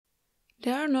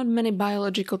There are not many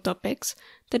biological topics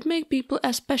that make people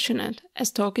as passionate as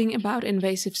talking about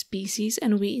invasive species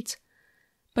and weeds.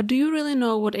 But do you really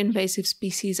know what invasive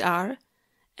species are?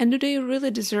 And do they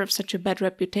really deserve such a bad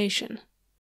reputation?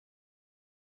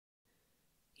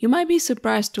 You might be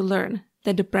surprised to learn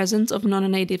that the presence of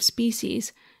non-native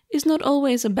species is not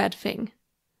always a bad thing.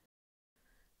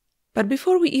 But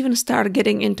before we even start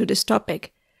getting into this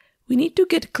topic, we need to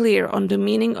get clear on the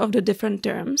meaning of the different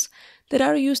terms that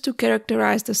are used to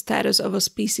characterize the status of a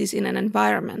species in an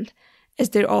environment, as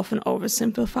they're often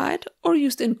oversimplified or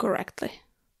used incorrectly.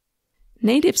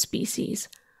 Native species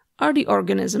are the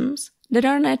organisms that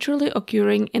are naturally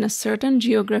occurring in a certain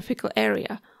geographical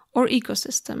area or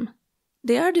ecosystem.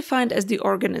 They are defined as the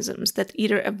organisms that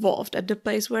either evolved at the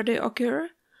place where they occur,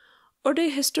 or they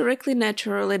historically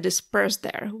naturally dispersed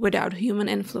there without human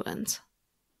influence.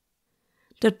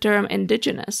 The term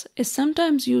indigenous is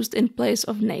sometimes used in place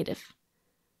of native.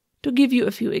 To give you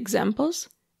a few examples,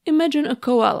 imagine a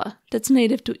koala that's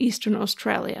native to Eastern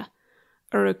Australia,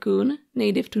 a raccoon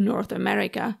native to North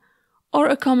America, or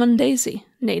a common daisy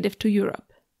native to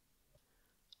Europe.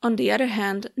 On the other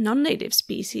hand, non-native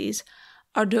species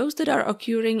are those that are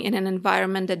occurring in an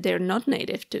environment that they're not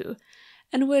native to,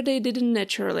 and where they didn't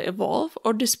naturally evolve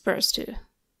or disperse to.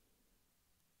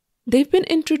 They've been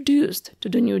introduced to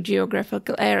the new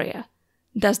geographical area,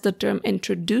 thus the term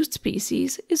introduced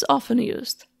species is often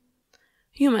used.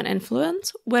 Human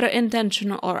influence, whether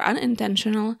intentional or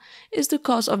unintentional, is the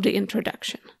cause of the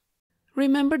introduction.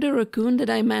 Remember the raccoon that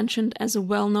I mentioned as a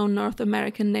well-known North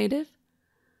American native?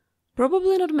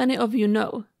 Probably not many of you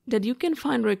know that you can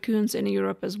find raccoons in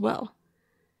Europe as well.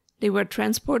 They were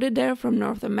transported there from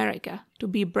North America to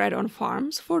be bred on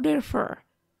farms for their fur.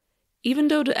 Even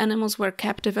though the animals were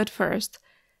captive at first,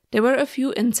 there were a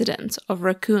few incidents of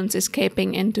raccoons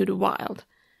escaping into the wild,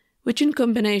 which in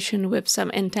combination with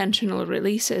some intentional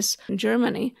releases in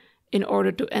Germany in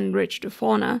order to enrich the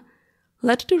fauna,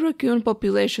 led to raccoon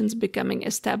populations becoming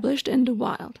established in the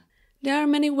wild. There are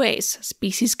many ways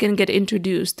species can get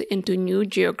introduced into new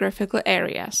geographical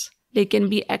areas. They can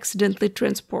be accidentally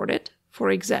transported,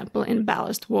 for example in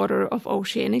ballast water of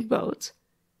oceanic boats,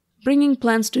 bringing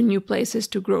plants to new places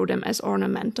to grow them as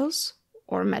ornamentals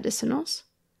or medicinals,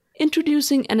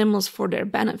 introducing animals for their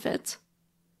benefits,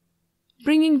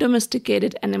 bringing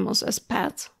domesticated animals as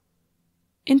pets,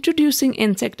 introducing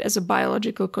insect as a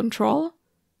biological control,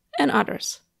 and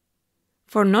others.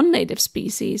 For non-native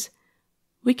species,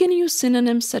 we can use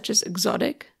synonyms such as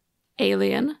exotic,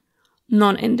 alien,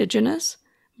 non-indigenous,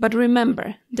 but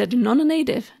remember that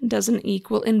non-native doesn't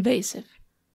equal invasive.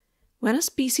 When a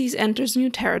species enters new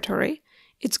territory,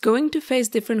 it's going to face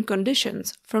different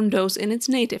conditions from those in its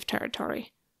native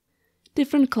territory.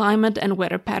 Different climate and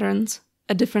weather patterns,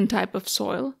 a different type of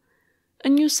soil, a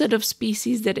new set of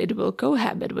species that it will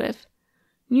cohabit with,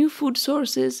 new food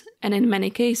sources, and in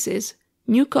many cases,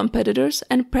 new competitors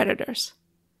and predators.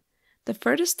 The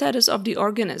further status of the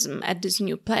organism at this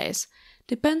new place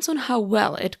depends on how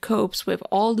well it copes with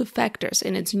all the factors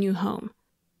in its new home,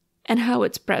 and how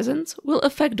its presence will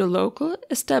affect the local,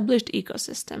 established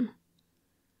ecosystem.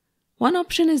 One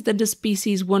option is that the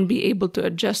species won't be able to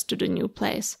adjust to the new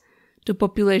place, the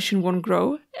population won't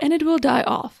grow, and it will die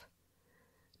off.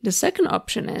 The second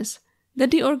option is that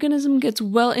the organism gets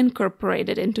well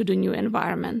incorporated into the new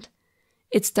environment.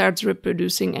 It starts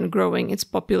reproducing and growing its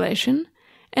population,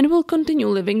 and will continue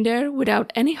living there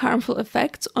without any harmful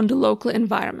effects on the local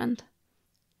environment.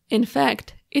 In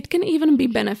fact, it can even be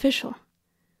beneficial.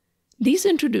 These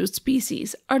introduced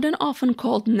species are then often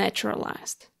called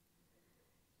naturalized.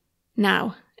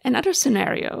 Now, another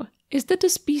scenario is that the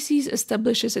species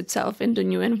establishes itself in the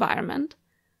new environment,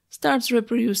 starts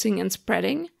reproducing and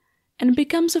spreading, and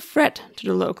becomes a threat to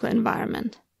the local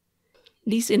environment.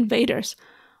 These invaders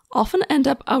often end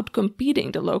up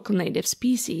outcompeting the local native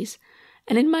species,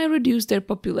 and it might reduce their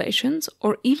populations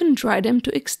or even drive them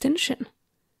to extinction.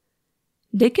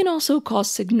 They can also cause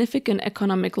significant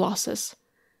economic losses,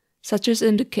 such as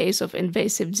in the case of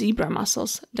invasive zebra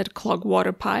mussels that clog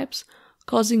water pipes,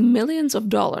 causing millions of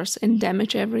dollars in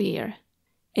damage every year.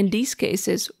 In these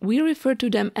cases, we refer to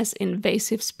them as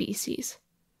invasive species.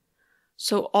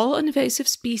 So all invasive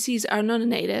species are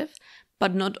non-native,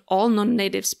 but not all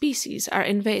non-native species are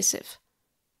invasive.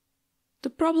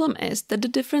 The problem is that the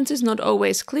difference is not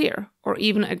always clear or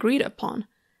even agreed upon,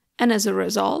 and as a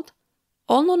result,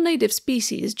 all non-native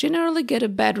species generally get a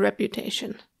bad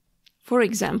reputation. For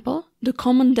example, the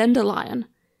common dandelion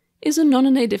is a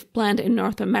non-native plant in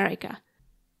North America,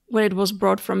 where it was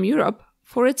brought from Europe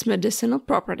for its medicinal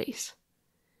properties.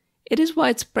 It is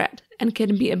widespread and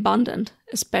can be abundant,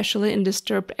 especially in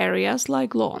disturbed areas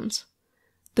like lawns.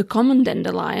 The common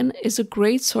dandelion is a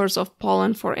great source of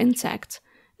pollen for insects,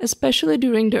 especially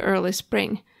during the early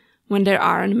spring, when there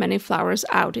aren't many flowers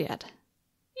out yet.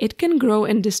 It can grow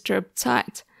in disturbed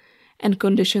sites and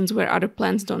conditions where other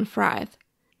plants don't thrive,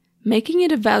 making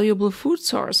it a valuable food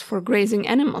source for grazing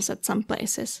animals at some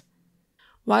places.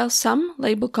 While some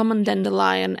label common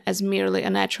dandelion as merely a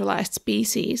naturalized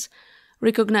species,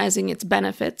 recognizing its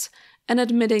benefits and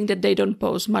admitting that they don't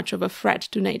pose much of a threat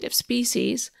to native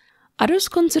species, others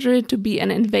consider it to be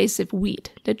an invasive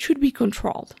weed that should be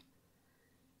controlled.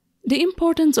 The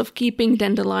importance of keeping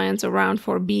dandelions around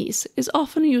for bees is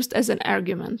often used as an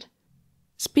argument.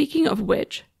 Speaking of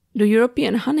which, the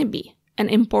European honeybee, an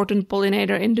important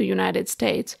pollinator in the United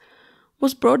States,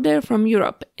 was brought there from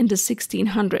Europe in the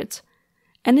 1600s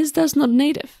and is thus not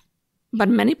native, but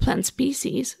many plant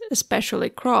species, especially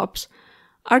crops,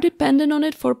 are dependent on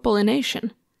it for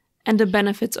pollination, and the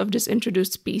benefits of this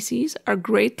introduced species are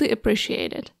greatly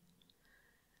appreciated.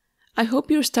 I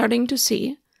hope you're starting to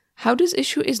see how this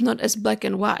issue is not as black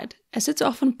and white as it's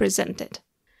often presented.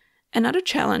 Another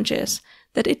challenge is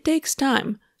that it takes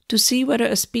time to see whether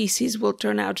a species will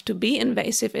turn out to be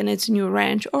invasive in its new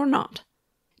range or not.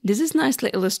 This is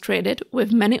nicely illustrated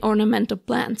with many ornamental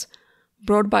plants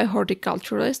brought by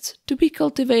horticulturalists to be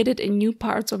cultivated in new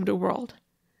parts of the world.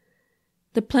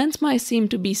 The plants might seem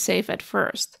to be safe at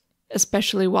first,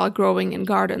 especially while growing in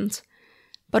gardens,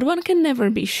 but one can never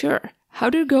be sure how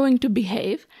they're going to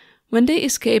behave when they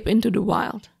escape into the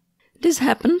wild. This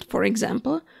happened, for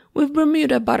example, with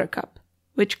Bermuda buttercup,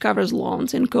 which covers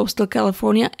lawns in coastal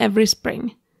California every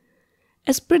spring.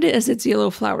 As pretty as its yellow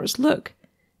flowers look,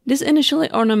 this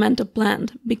initially ornamental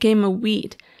plant became a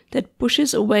weed that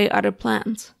pushes away other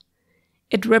plants.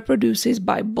 It reproduces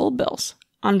by bulbils,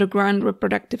 underground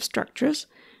reproductive structures,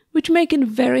 which make it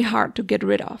very hard to get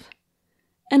rid of.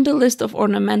 And the list of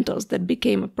ornamentals that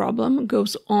became a problem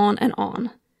goes on and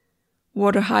on.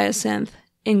 Water hyacinth,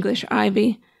 English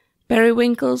ivy,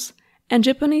 periwinkles, and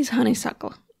Japanese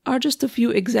honeysuckle are just a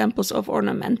few examples of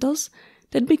ornamentals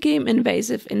that became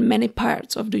invasive in many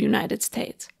parts of the United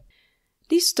States.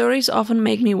 These stories often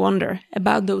make me wonder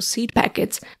about those seed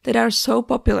packets that are so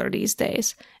popular these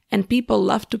days, and people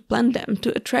love to plant them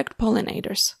to attract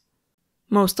pollinators.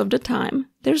 Most of the time,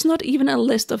 there's not even a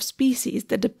list of species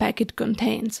that the packet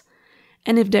contains,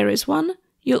 and if there is one,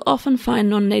 you'll often find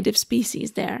non-native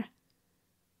species there.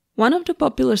 One of the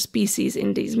popular species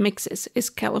in these mixes is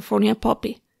California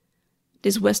poppy.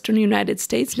 This western United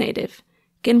States native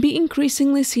can be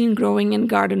increasingly seen growing in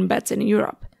garden beds in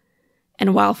Europe,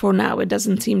 and while for now it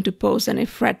doesn't seem to pose any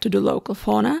threat to the local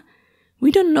fauna,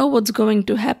 we don't know what's going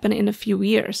to happen in a few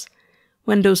years,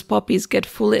 when those poppies get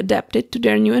fully adapted to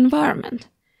their new environment.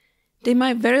 They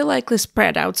might very likely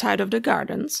spread outside of the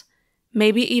gardens,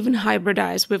 maybe even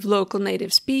hybridize with local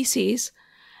native species,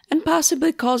 and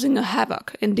possibly causing a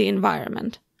havoc in the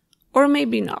environment. Or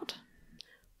maybe not.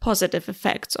 Positive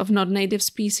effects of non-native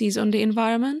species on the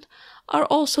environment are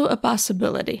also a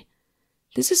possibility.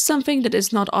 This is something that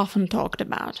is not often talked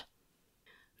about.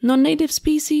 Non-native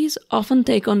species often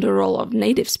take on the role of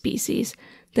native species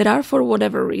that are for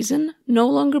whatever reason no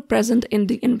longer present in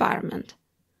the environment.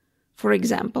 For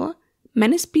example,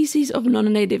 many species of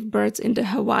non-native birds in the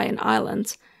Hawaiian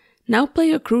Islands now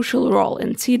play a crucial role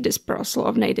in seed dispersal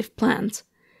of native plants,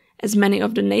 as many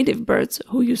of the native birds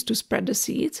who used to spread the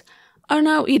seeds are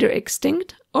now either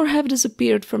extinct or have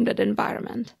disappeared from that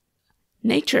environment.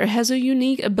 Nature has a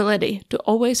unique ability to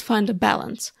always find a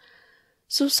balance,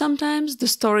 so sometimes the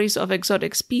stories of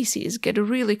exotic species get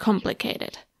really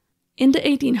complicated. In the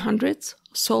 1800s,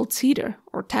 salt cedar,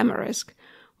 or tamarisk,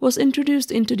 was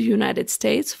introduced into the United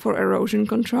States for erosion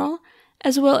control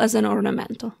as well as an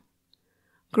ornamental.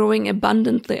 Growing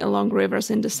abundantly along rivers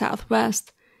in the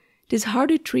Southwest, this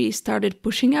hardy tree started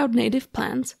pushing out native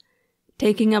plants,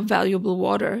 taking up valuable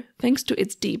water thanks to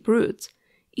its deep roots,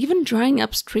 even drying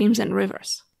up streams and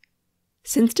rivers.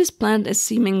 Since this plant is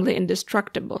seemingly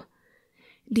indestructible,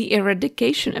 the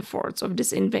eradication efforts of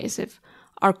this invasive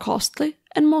are costly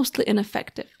and mostly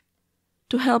ineffective.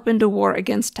 To help in the war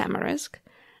against tamarisk,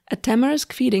 a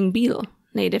tamarisk-feeding beetle,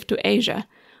 native to Asia,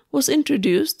 was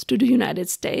introduced to the United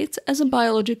States as a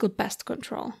biological pest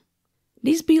control.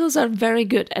 These beetles are very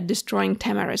good at destroying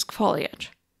tamarisk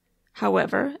foliage.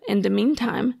 However, in the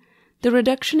meantime, the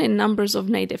reduction in numbers of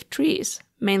native trees,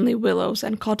 mainly willows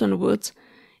and cottonwoods,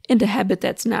 in the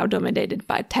habitats now dominated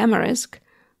by tamarisk,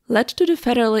 led to the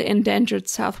federally endangered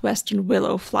southwestern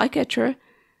willow flycatcher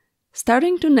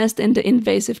starting to nest in the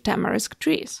invasive tamarisk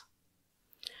trees.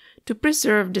 To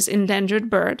preserve this endangered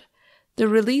bird, the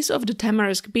release of the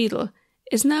tamarisk beetle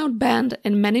is now banned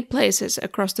in many places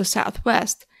across the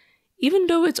Southwest, even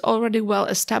though it's already well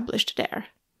established there.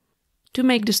 To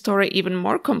make the story even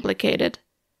more complicated,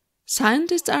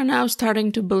 scientists are now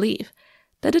starting to believe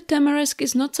that the tamarisk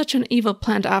is not such an evil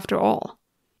plant after all.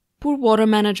 Poor water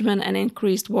management and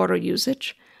increased water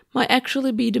usage might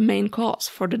actually be the main cause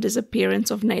for the disappearance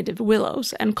of native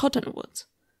willows and cottonwoods.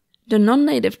 The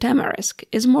non-native tamarisk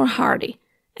is more hardy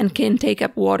and can take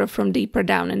up water from deeper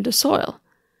down in the soil,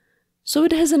 so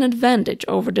it has an advantage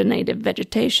over the native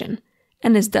vegetation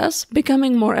and is thus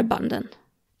becoming more abundant.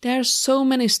 There are so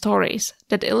many stories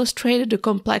that illustrate the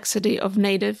complexity of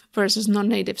native versus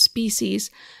non-native species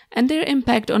and their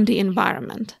impact on the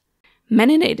environment.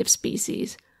 Many native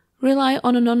species rely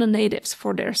on non-natives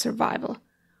for their survival,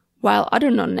 while other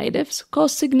non-natives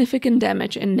cause significant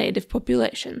damage in native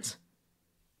populations.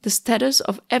 The status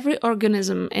of every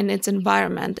organism in its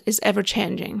environment is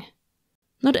ever-changing.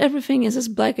 Not everything is as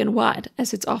black and white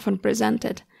as it's often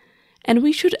presented, and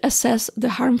we should assess the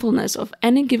harmfulness of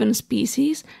any given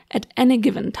species at any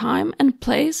given time and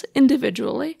place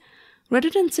individually, rather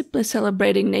than simply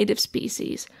celebrating native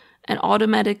species and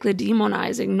automatically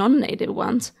demonizing non-native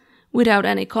ones without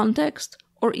any context,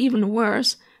 or even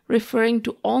worse, referring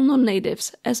to all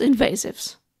non-natives as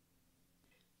invasives.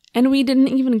 And we didn't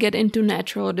even get into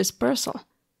natural dispersal,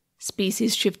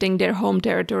 species shifting their home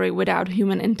territory without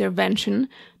human intervention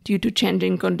due to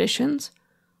changing conditions,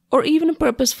 or even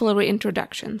purposeful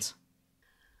reintroductions.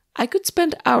 I could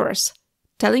spend hours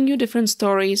telling you different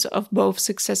stories of both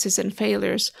successes and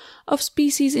failures of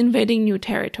species invading new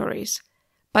territories,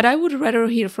 but I would rather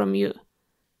hear from you.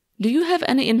 Do you have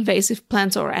any invasive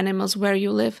plants or animals where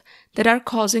you live that are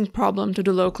causing problem to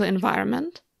the local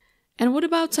environment? And what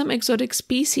about some exotic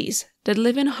species that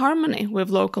live in harmony with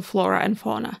local flora and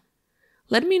fauna?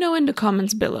 Let me know in the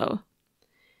comments below.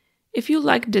 If you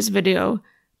liked this video,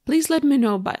 please let me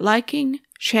know by liking,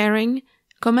 sharing,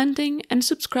 commenting, and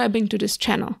subscribing to this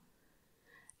channel.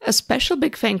 A special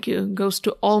big thank you goes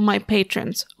to all my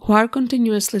patrons who are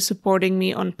continuously supporting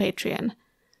me on Patreon.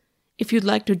 If you'd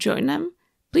like to join them,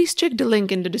 please check the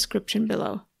link in the description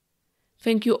below.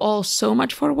 Thank you all so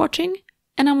much for watching,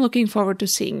 and I'm looking forward to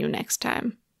seeing you next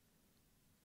time.